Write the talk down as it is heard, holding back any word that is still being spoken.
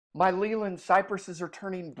My Leyland cypresses are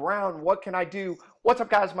turning brown. What can I do? What's up,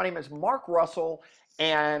 guys? My name is Mark Russell,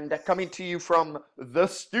 and coming to you from the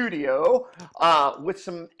studio with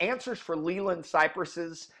some answers for Leyland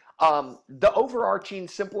cypresses. The overarching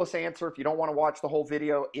simplest answer, if you don't want to watch the whole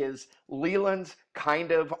video, is Leylands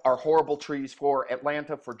kind of are horrible trees for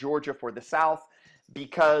Atlanta, for Georgia, for the South,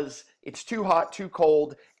 because it's too hot, too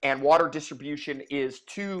cold, and water distribution is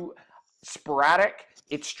too sporadic.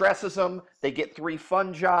 It stresses them. They get three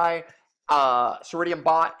fungi, Ceridium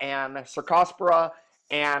bot and Cercospora,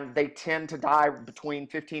 and they tend to die between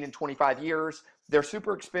 15 and 25 years. They're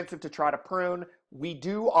super expensive to try to prune. We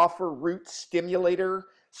do offer root stimulator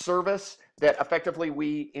service that effectively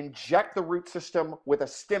we inject the root system with a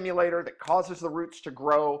stimulator that causes the roots to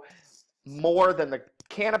grow more than the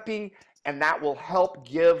canopy, and that will help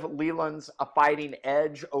give Leylands a fighting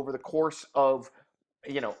edge over the course of,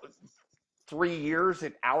 3 years.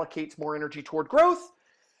 It allocates more energy toward growth.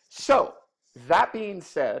 So that being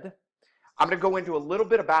said, I'm going to go into a little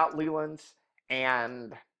bit about Leylands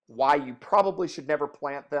and why you probably should never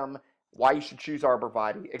plant them, why you should choose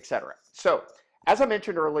arborvitae, etc. So as I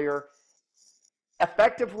mentioned earlier,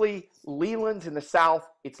 effectively, Leylands in the South,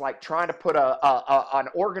 it's like trying to put an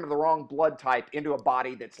organ of the wrong blood type into a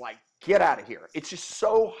body that's like, get out of here. It's just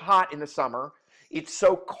so hot in the summer. It's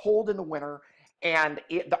so cold in the winter. And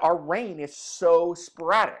our rain is so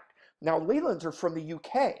sporadic. Now, Leylands are from the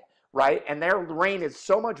UK, right? And their rain is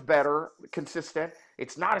so much better, consistent.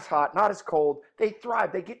 It's not as hot, not as cold. They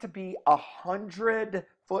thrive. They get to be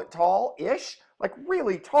 100-foot tall-ish, like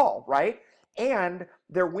really tall, right? And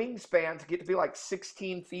their wingspans get to be like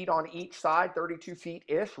 16 feet on each side, 32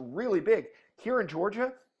 feet-ish, really big. Here in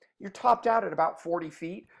Georgia, you're topped out at about 40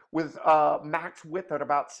 feet with max width at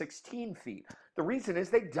about 16 feet. The reason is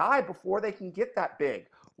they die before they can get that big.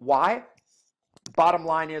 Why? Bottom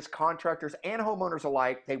line is contractors and homeowners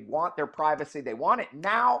alike, they want their privacy. They want it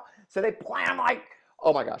now. So they plan like,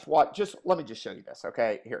 oh my gosh, what? Let me just show you this,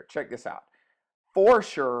 okay? Here, check this out. For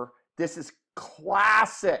sure, this is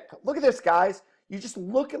classic. Look at this, guys. You just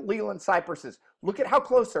look at Leyland cypresses. Look at how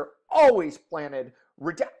close they're always planted.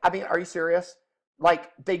 I mean, are you serious?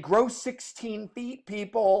 Like, they grow 16 feet,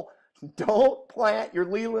 people. Don't plant your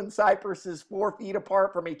Leyland cypresses 4 feet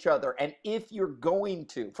apart from each other. And if you're going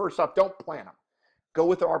to, first off, don't plant them. Go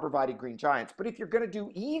with the arborvitae green giants. But if you're going to do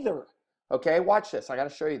either, okay, watch this. I got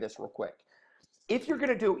to show you this real quick. If you're going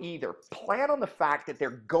to do either, plan on the fact that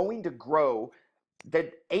they're going to grow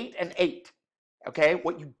the 8 and 8. Okay,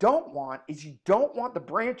 what you don't want is you don't want the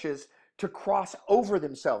branches to cross over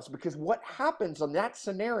themselves, because what happens on that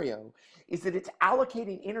scenario is that it's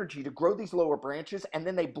allocating energy to grow these lower branches, and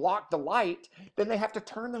then they block the light. Then they have to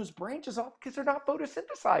turn those branches off because they're not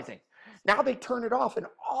photosynthesizing. Now they turn it off, and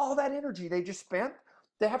all that energy they just spent,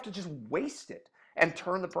 they have to just waste it and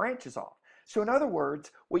turn the branches off. So in other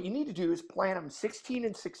words, what you need to do is plant them 16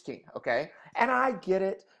 and 16, okay? And I get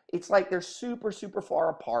it. It's like they're super, super far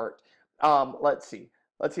apart. Let's see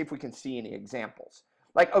if we can see any examples.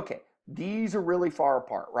 Like, okay, these are really far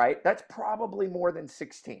apart, right? That's probably more than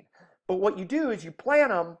 16. But what you do is you plant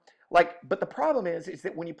them, but the problem is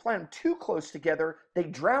that when you plant them too close together, they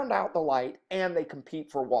drown out the light and they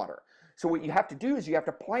compete for water. So what you have to do is you have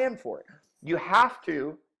to plan for it.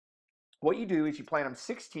 What you do is you plant them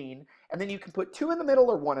 16, and then you can put 2 in the middle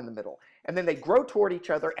or 1 in the middle. And then they grow toward each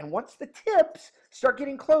other, and once the tips start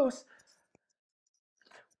getting close,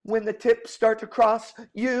 when the tips start to cross,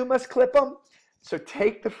 you must clip them. So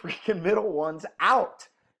take the freaking middle ones out.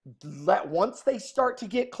 Once they start to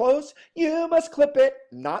get close, you must clip it,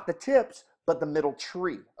 not the tips, but the middle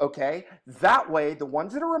tree, okay? That way, the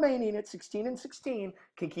ones that are remaining at 16 and 16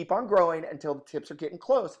 can keep on growing until the tips are getting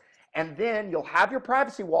close. And then you'll have your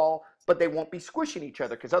privacy wall, but they won't be squishing each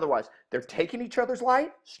other, because otherwise they're taking each other's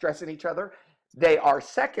light, stressing each other. They are,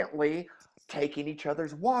 secondly, taking each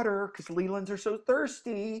other's water, because Leylands are so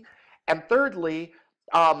thirsty. And thirdly,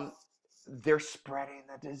 they're spreading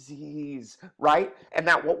the disease, right? And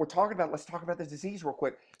now what we're talking about, let's talk about the disease real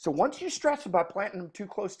quick. So once you stress about planting them too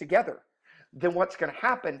close together, then what's going to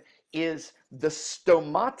happen is the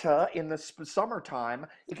stomata in the summertime,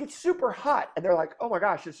 it gets super hot. And they're like, oh my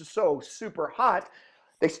gosh, this is so super hot.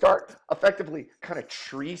 They start effectively kind of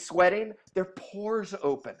tree sweating. Their pores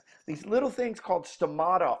open. These little things called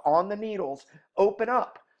stomata on the needles open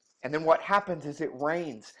up. And then what happens is it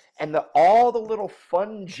rains, and all the little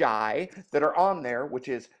fungi that are on there, which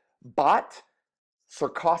is bot,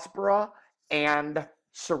 Cercospora, and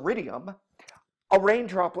Ceridium, a rain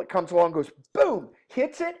droplet comes along, goes boom,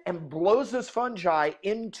 hits it, and blows those fungi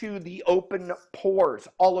into the open pores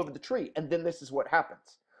all over the tree. And then this is what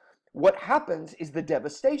happens. What happens is the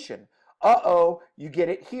devastation Uh-oh, you get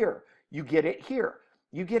it here. You get it here.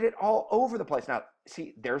 You get it all over the place. Now,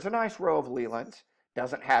 see, there's a nice row of Leylands.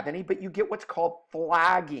 Doesn't have any, but you get what's called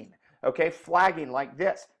flagging. Okay, flagging like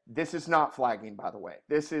this. This is not flagging, by the way.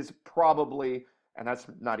 This is probably, and that's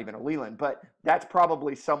not even a Leyland, but that's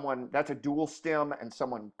probably someone, that's a dual stem and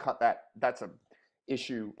someone cut that. That's an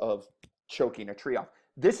issue of choking a tree off.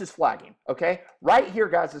 This is flagging, okay? Right here,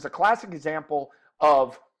 guys, is a classic example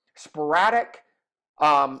of sporadic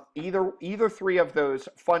either three of those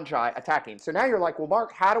fungi attacking. So now you're like, well,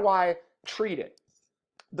 Mark, how do I treat it?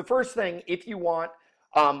 The first thing, if you want,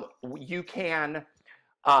 you can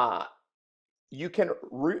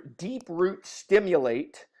deep root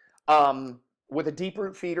stimulate with a deep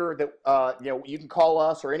root feeder that you can call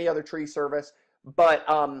us or any other tree service. But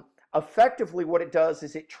effectively, what it does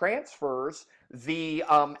is it transfers the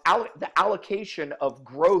allocation of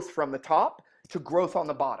growth from the top to growth on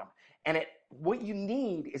the bottom. And what you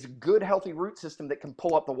need is a good, healthy root system that can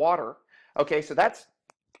pull up the water. Okay, so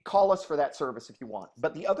call us for that service if you want.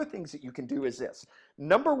 But the other things that you can do is this.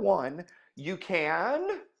 Number one, you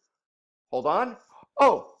can, hold on.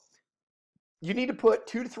 Oh, you need to put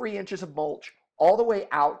 2 to 3 inches of mulch all the way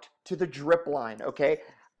out to the drip line, okay?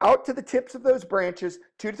 Out to the tips of those branches,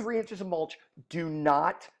 2 to 3 inches of mulch. Do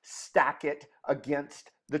not stack it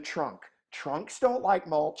against the trunk. Trunks don't like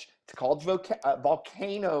mulch. It's called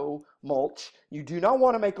volcano mulch. You do not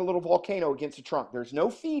want to make a little volcano against the trunk. There's no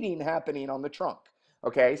feeding happening on the trunk.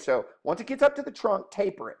 Okay, so once it gets up to the trunk,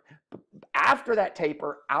 taper it. After that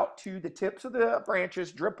taper, out to the tips of the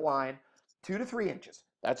branches, drip line, 2 to 3 inches.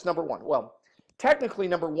 That's number one. Well, technically,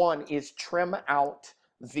 number one is trim out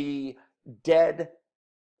the dead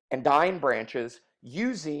and dying branches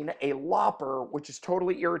using a lopper, which is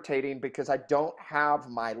totally irritating because I don't have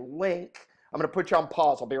my link. I'm going to put you on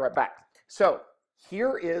pause. I'll be right back. So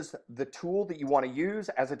here is the tool that you want to use.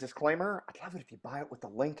 As a disclaimer, I'd love it if you buy it with the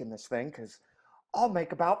link in this thing because I'll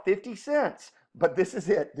make about 50 cents. But this is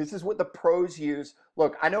it. This is what the pros use.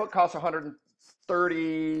 Look, I know it costs $130,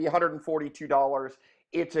 $142.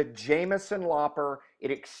 It's a Jameson lopper.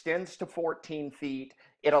 It extends to 14 feet.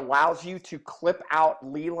 It allows you to clip out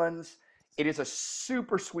Leylands. It is a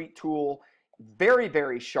super sweet tool, very,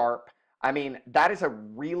 very sharp. I mean, that is a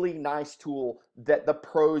really nice tool that the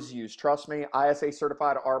pros use. Trust me, ISA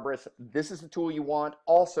certified arborist, this is the tool you want.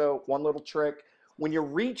 Also, one little trick, when you're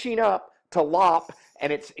reaching up to lop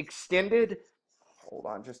and it's extended, hold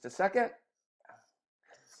on just a second.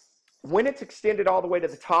 When it's extended all the way to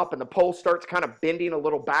the top and the pole starts kind of bending a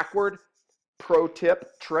little backward, pro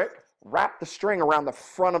tip, trick, wrap the string around the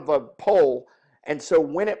front of the pole. And so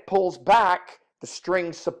when it pulls back, the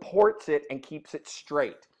string supports it and keeps it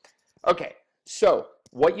straight. Okay, so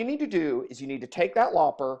what you need to do is you need to take that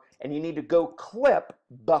lopper and you need to go clip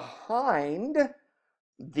behind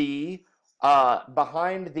the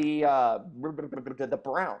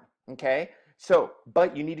brown, okay? So,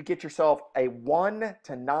 but you need to get yourself a 1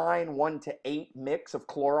 to 9, 1 to 8 mix of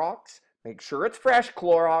Clorox. Make sure it's fresh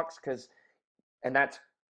Clorox and that's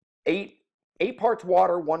 8 parts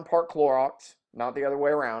water, 1 part Clorox, not the other way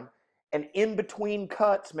around. And in between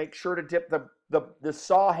cuts, make sure to dip the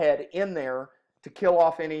saw head in there to kill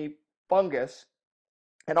off any fungus.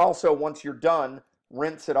 And also, once you're done,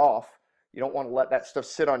 rinse it off. You don't want to let that stuff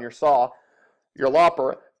sit on your saw, your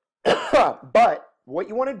lopper. But what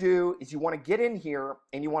you want to do is you want to get in here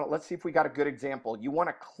and you want to, let's see if we got a good example. You want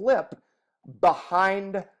to clip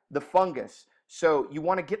behind the fungus. So you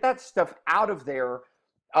want to get that stuff out of there.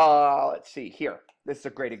 Let's see here. This is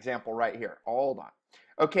a great example right here. Hold on.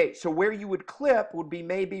 Okay, so where you would clip would be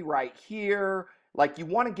maybe right here. Like you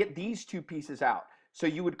want to get these two pieces out. So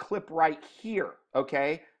you would clip right here,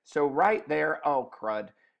 okay? So right there, oh crud.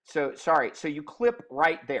 So sorry, so you clip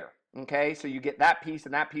right there, okay? So you get that piece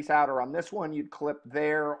and that piece out, or on this one, you'd clip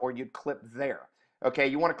there or you'd clip there. Okay,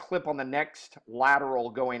 you want to clip on the next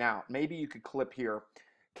lateral going out. Maybe you could clip here.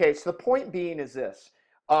 Okay, so the point being is this.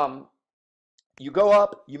 You go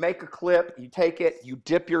up, you make a clip, you take it, you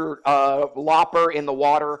dip your lopper in the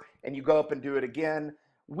water, and you go up and do it again.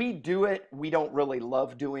 We do it. We don't really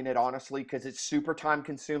love doing it, honestly, because it's super time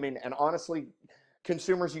consuming. And honestly,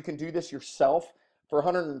 consumers, you can do this yourself. For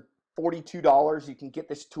 $142, you can get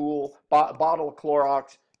this tool, bottle of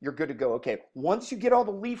Clorox, you're good to go. Okay, once you get all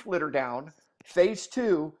the leaf litter down, phase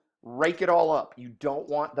 2, rake it all up. You don't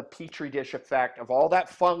want the petri dish effect of all that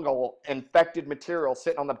fungal infected material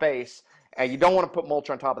sitting on the base. And you don't want to put mulch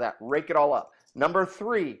on top of that. Rake it all up. Number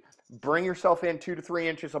 3, bring yourself in 2 to 3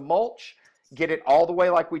 inches of mulch. Get it all the way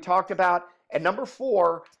like we talked about. And number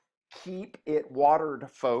 4, keep it watered,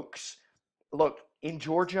 folks. Look, in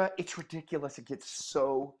Georgia, it's ridiculous. It gets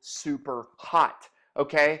so super hot.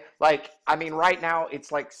 Okay, like I mean, right now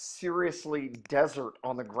it's like seriously desert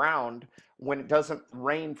on the ground when it doesn't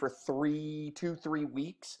rain for 3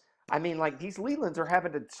 weeks. I mean, like these Lelands are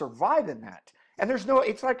having to survive in that, and there's no,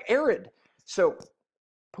 it's like arid. So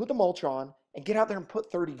put the mulch on and get out there and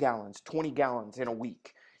put 30 gallons, 20 gallons in a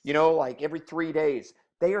week. You know, like every 3 days.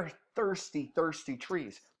 They are thirsty, thirsty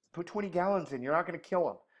trees. Put 20 gallons in. You're not going to kill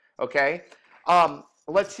them. Okay.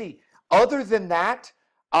 Let's see. Other than that,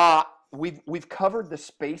 uh, we've covered the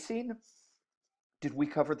spacing. Did we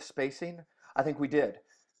cover the spacing? I think we did.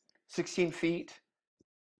 16 feet.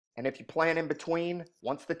 And if you plant in between,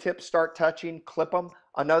 once the tips start touching, clip them.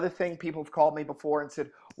 Another thing, people have called me before and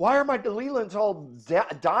said, why are my Lelands all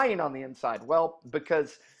dying on the inside? Well,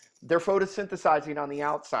 because they're photosynthesizing on the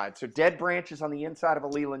outside. So dead branches on the inside of a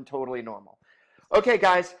Leland, totally normal. Okay,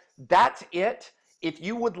 guys, that's it. If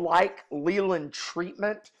you would like Leland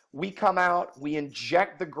treatment, we come out, we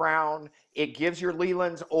inject the ground. It gives your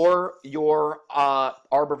Lelands or your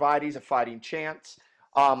arborvitaes a fighting chance.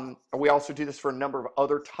 We also do this for a number of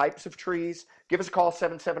other types of trees. Give us a call,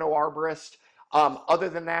 770 Arborist. Other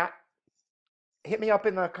than that, hit me up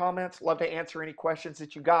in the comments. Love to answer any questions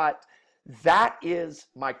that you got. That is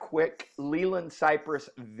my quick Leyland Cypress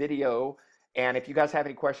video. And if you guys have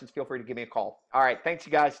any questions, feel free to give me a call. All right. Thanks,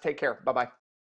 you guys. Take care. Bye-bye.